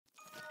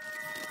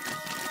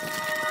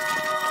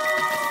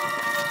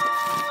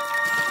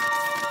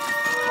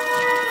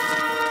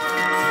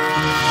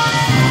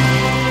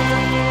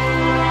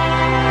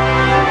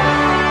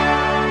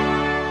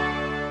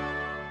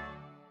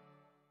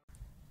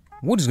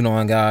What is going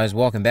on, guys?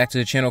 Welcome back to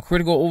the channel.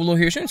 Critical Overlord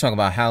here. We're talking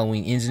about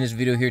Halloween ends in this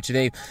video here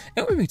today, and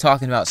we're going to be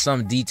talking about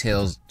some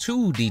details,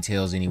 two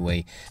details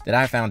anyway, that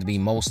I found to be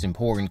most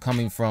important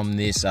coming from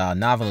this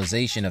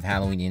novelization of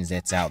Halloween ends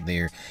that's out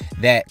there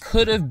that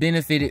could have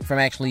benefited from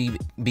actually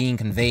being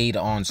conveyed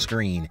on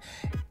screen.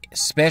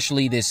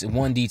 Especially this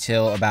one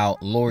detail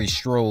about Laurie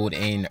Strode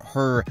and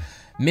her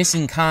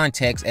missing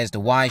context as to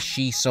why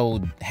she's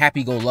so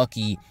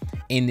happy-go-lucky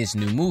in this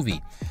new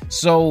movie.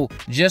 So,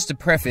 just to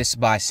preface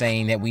by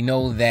saying that we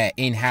know that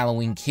in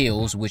Halloween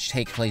Kills, which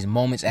takes place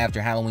moments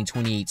after Halloween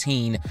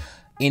 2018,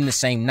 in the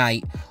same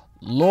night,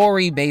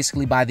 Laurie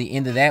basically by the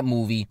end of that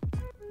movie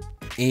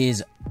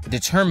is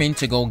determined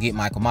to go get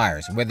Michael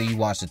Myers. Whether you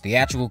watch the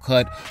theatrical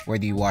cut,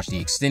 whether you watch the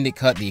extended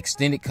cut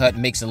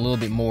makes it a little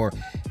bit more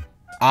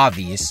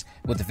obvious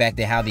with the fact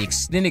that how the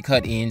extended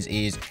cut ends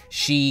is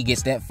she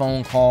gets that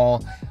phone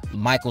call,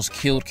 Michael's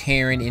killed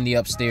Karen in the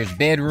upstairs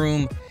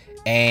bedroom,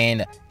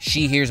 and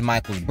she hears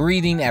Michael's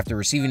breathing after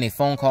receiving a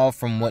phone call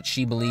from what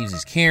she believes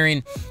is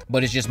Karen,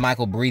 but it's just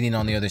Michael breathing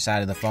on the other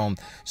side of the phone.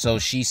 So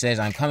she says,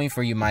 "I'm coming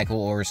for you,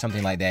 Michael," or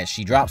something like that.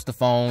 She drops the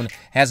phone,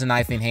 has a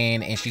knife in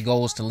hand, and she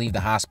goes to leave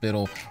the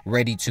hospital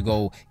ready to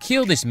go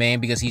kill this man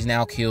because he's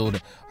now killed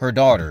her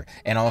daughter,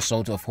 and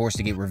also to, of course,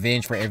 to get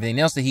revenge for everything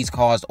else that he's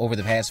caused over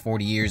the past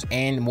 40 years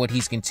and what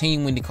he's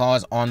continuing to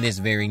cause on this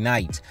very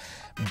night.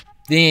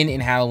 Then in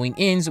Halloween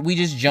Ends, we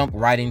just jump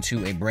right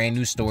into a brand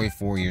new story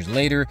 4 years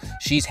later.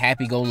 She's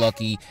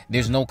happy-go-lucky.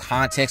 There's no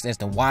context as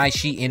to why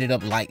she ended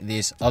up like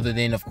this, other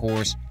than, of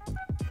course,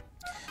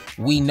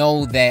 we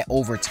know that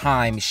over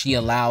time she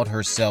allowed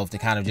herself to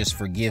kind of just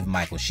forgive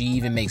Michael. She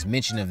even makes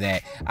mention of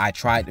that. "I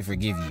tried to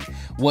forgive you."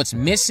 What's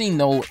missing,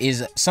 though,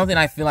 is something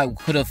I feel like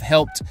could have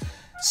helped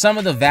some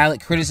of the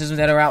valid criticisms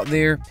that are out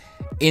there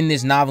in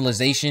this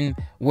novelization,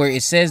 where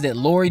it says that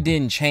Laurie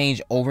didn't change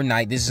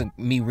overnight. This is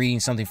me reading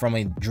something from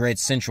a Dread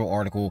Central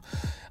article.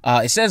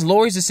 It says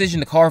Laurie's decision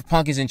to carve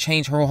pumpkins and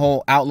change her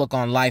whole outlook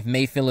on life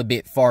may feel a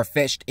bit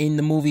far-fetched in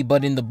the movie,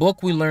 but in the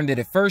book we learned that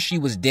at first she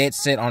was dead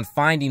set on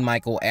finding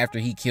Michael after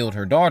he killed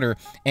her daughter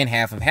and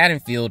half of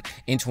Haddonfield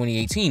in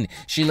 2018.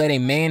 She led a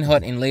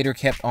manhunt and later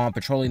kept on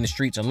patrolling the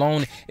streets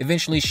alone.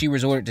 Eventually she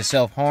resorted to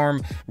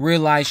self-harm,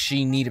 realized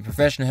she needed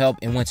professional help,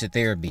 and went to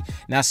therapy.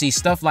 Now see,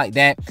 stuff like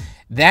that,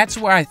 that's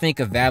where I think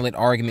a valid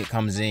argument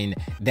comes in,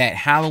 that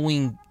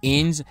Halloween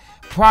Ends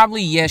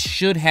probably, yes,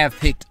 should have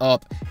picked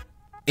up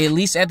at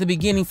least at the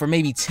beginning for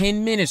maybe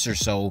 10 minutes or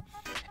so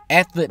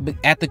at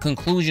the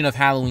conclusion of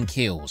Halloween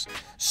Kills,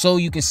 so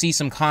you can see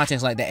some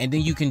context like that, and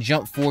then you can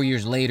jump 4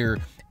 years later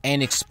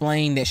and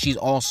explain that she's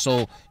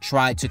also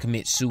tried to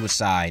commit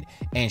suicide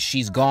and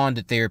she's gone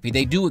to therapy.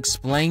 They do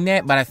explain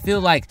that, but I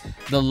feel like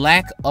the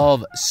lack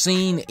of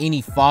seeing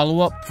any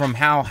follow-up from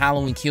how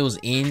Halloween Kills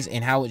ends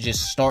and how it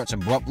just starts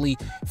abruptly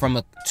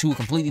to a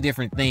completely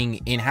different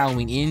thing in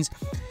Halloween Ends,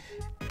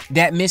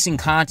 that missing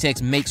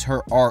context makes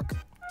her arc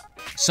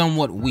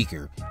somewhat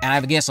weaker, and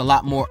I guess a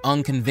lot more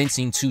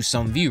unconvincing to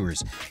some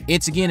viewers.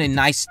 It's again a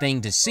nice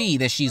thing to see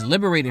that she's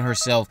liberating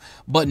herself,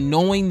 but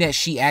knowing that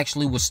she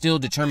actually was still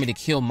determined to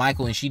kill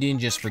Michael and she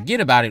didn't just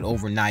forget about it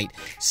overnight,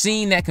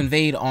 seeing that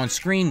conveyed on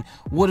screen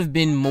would have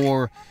been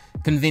more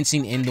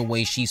convincing in the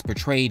way she's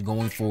portrayed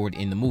going forward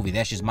in the movie.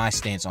 That's just my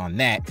stance on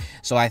that.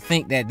 So I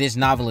think that this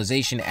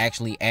novelization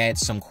actually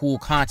adds some cool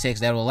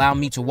context that will allow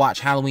me to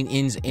watch Halloween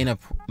Ends in a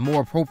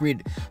more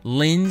appropriate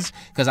lens,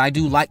 because I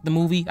do like the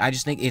movie. I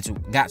just think it's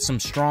got some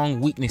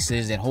strong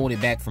weaknesses that hold it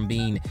back from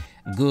being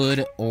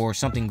good or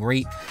something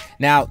great.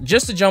 Now,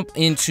 just to jump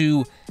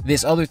into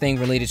this other thing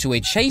related to a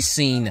chase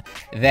scene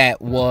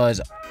that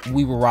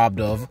we were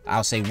robbed of.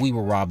 I'll say we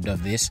were robbed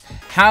of this.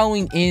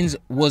 Halloween Ends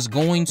was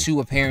going to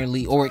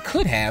apparently, or it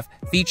could have,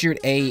 featured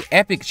a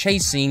epic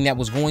chase scene that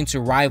was going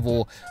to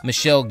rival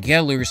Michelle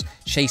Gellar's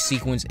chase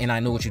sequence in I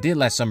Know What You Did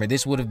Last Summer.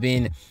 This would have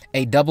been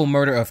a double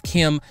murder of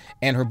Kim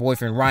and her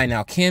boyfriend Ryan.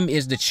 Now, Kim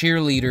is the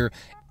cheerleader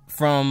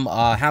from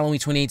Halloween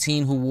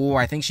 2018 who wore,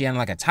 I think she had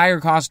like a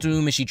tiger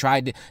costume, and she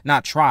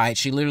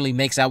she literally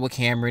makes out with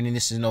Cameron, and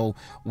this is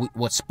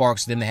what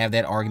sparks them to have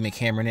that argument,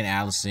 Cameron and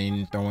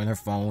Allison throwing her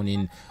phone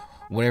in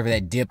whatever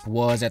that dip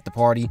was at the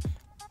party.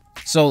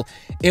 So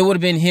it would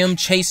have been him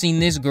chasing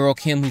this girl,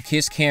 Kim, who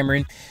kissed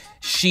Cameron.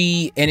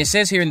 And it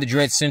says here in the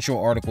Dread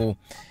Central article,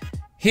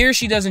 here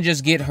she doesn't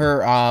just get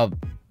her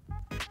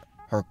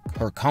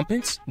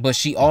comeuppance, but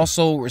she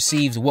also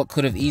receives what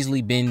could have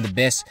easily been the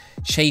best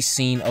chase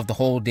scene of the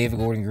whole David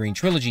Gordon Green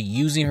trilogy.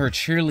 Using her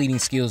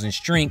cheerleading skills and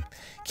strength,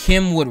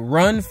 Kim would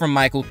run from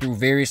Michael through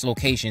various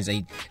locations,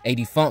 a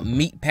defunct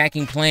meat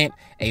packing plant,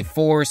 a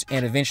forest,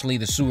 and eventually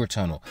the sewer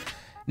tunnel.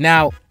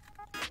 Now,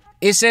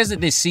 it says that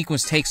this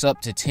sequence takes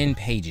up to 10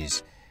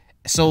 pages.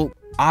 So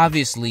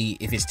obviously,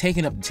 if it's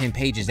taken up to 10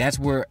 pages, that's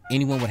where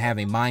anyone would have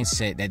a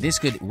mindset that this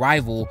could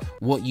rival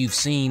what you've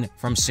seen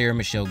from Sarah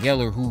Michelle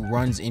Gellar, who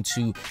runs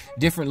into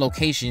different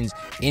locations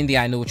in the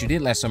I Know What You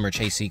Did Last Summer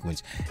chase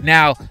sequence.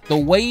 Now, the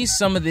way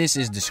some of this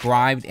is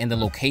described and the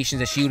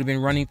locations that she would have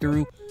been running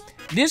through,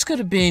 this could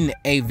have been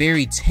a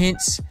very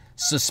tense,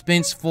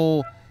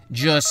 suspenseful,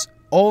 just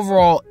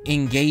overall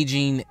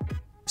engaging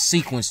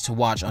sequence to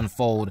watch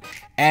unfold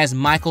as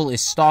Michael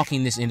is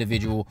stalking this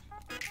individual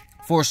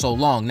for so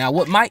long. Now,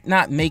 what might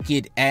not make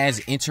it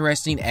as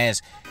interesting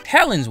as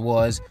Helen's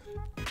was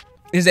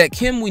is that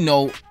Kim, we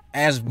know,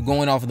 as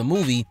going off of the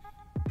movie,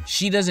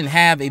 she doesn't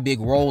have a big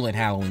role in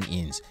Halloween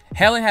Ends.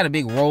 Helen had a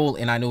big role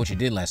in I Know What You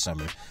Did Last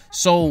Summer.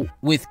 So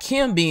with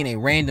Kim being a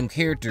random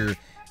character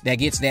that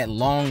gets that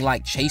long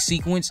like chase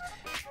sequence,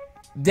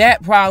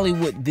 that probably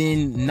would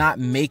then not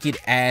make it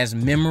as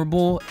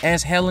memorable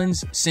as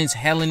Helen's, since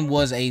Helen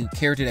was a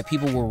character that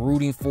people were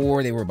rooting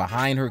for. They were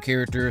behind her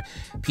character.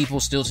 People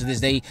still to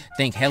this day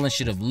think Helen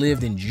should have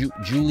lived and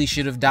Julie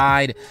should have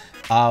died.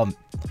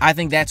 I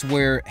think that's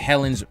where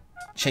Helen's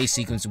chase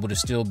sequence would have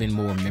still been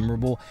more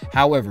memorable.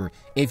 However,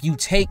 if you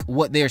take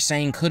what they're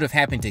saying could have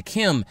happened to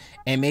Kim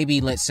and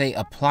maybe, let's say,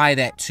 apply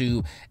that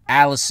to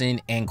Allison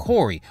and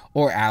Corey,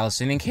 or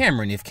Allison and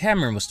Cameron if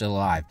Cameron was still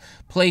alive,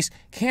 place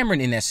Cameron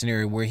in that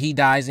scenario where he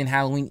dies in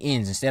Halloween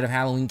Ends instead of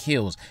Halloween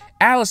Kills.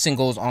 Allison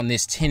goes on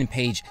this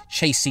 10-page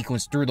chase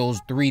sequence through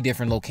those 3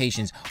 different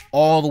locations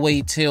all the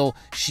way till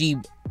she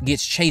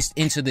gets chased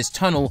into this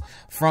tunnel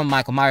from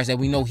Michael Myers that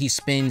we know he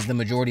spends the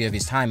majority of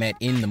his time at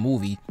in the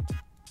movie.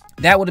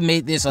 That would have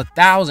made this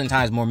 1,000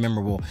 times more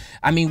memorable.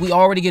 I mean, we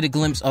already get a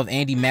glimpse of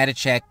Andi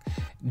Matichak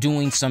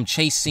doing some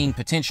chase scene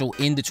potential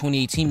in the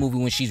 2018 movie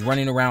when she's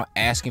running around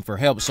asking for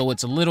help. So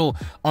it's a little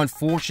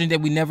unfortunate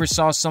that we never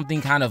saw something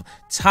kind of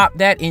top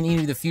that in any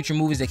of the future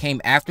movies that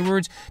came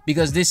afterwards,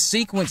 because this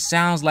sequence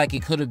sounds like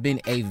it could have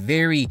been a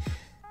very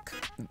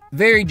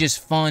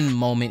just fun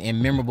moment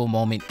and memorable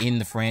moment in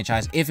the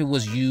franchise if it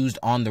was used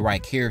on the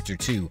right character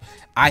too.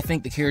 I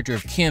think the character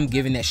of Kim,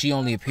 given that she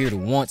only appeared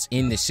once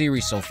in the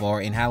series so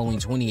far in Halloween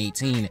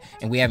 2018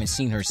 and we haven't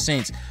seen her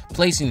since,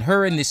 placing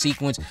her in this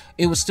sequence,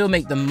 it would still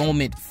make the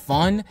moment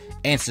fun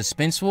and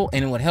suspenseful,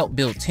 and it would help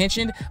build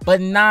tension, but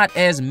not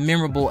as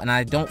memorable, and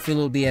I don't feel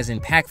it would be as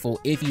impactful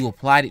if you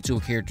applied it to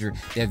a character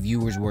that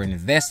viewers were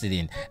invested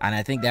in. And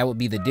I think that would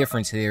be the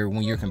difference there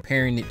when you're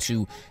comparing it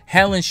to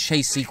Helen's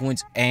chase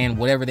sequence and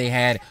whatever they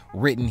had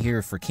written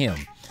here for Kim.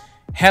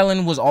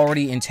 Helen was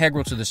already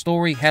integral to the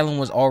story. Helen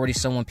was already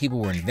someone people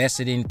were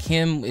invested in.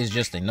 Kim is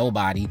just a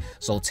nobody.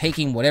 So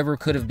taking whatever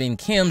could have been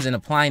Kim's and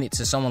applying it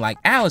to someone like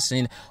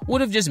Allison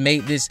would have just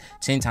made this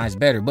 10 times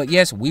better. But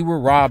yes, we were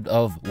robbed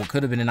of what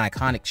could have been an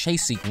iconic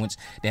chase sequence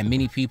that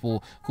many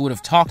people who would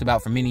have talked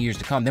about for many years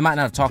to come. They might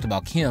not have talked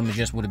about Kim. It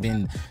just would have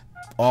been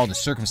all the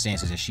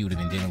circumstances that she would have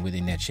been dealing with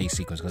in that chase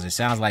sequence, because it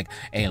sounds like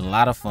a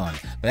lot of fun.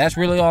 But that's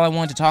really all I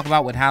wanted to talk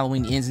about with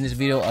Halloween Ends in this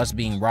video, us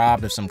being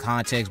robbed of some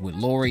context with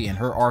Laurie and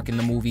her arc in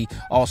the movie,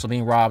 also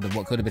being robbed of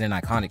what could have been an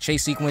iconic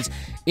chase sequence.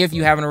 If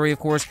you haven't already, of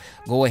course,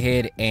 go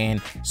ahead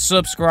and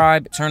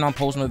subscribe, turn on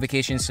post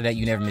notifications so that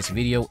you never miss a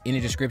video. In the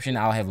description,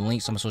 I'll have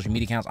links to my social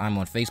media accounts. I'm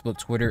on Facebook,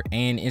 Twitter,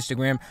 and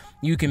Instagram.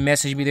 You can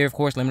message me there, of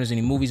course. Let me know if there's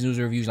any movies, news,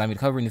 or reviews you'd like me to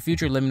cover in the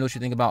future. Let me know what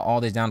you think about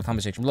all this down in the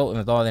comment section below. And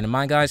with all that in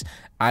mind, guys,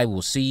 I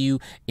will see you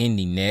in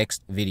the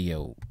next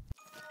video.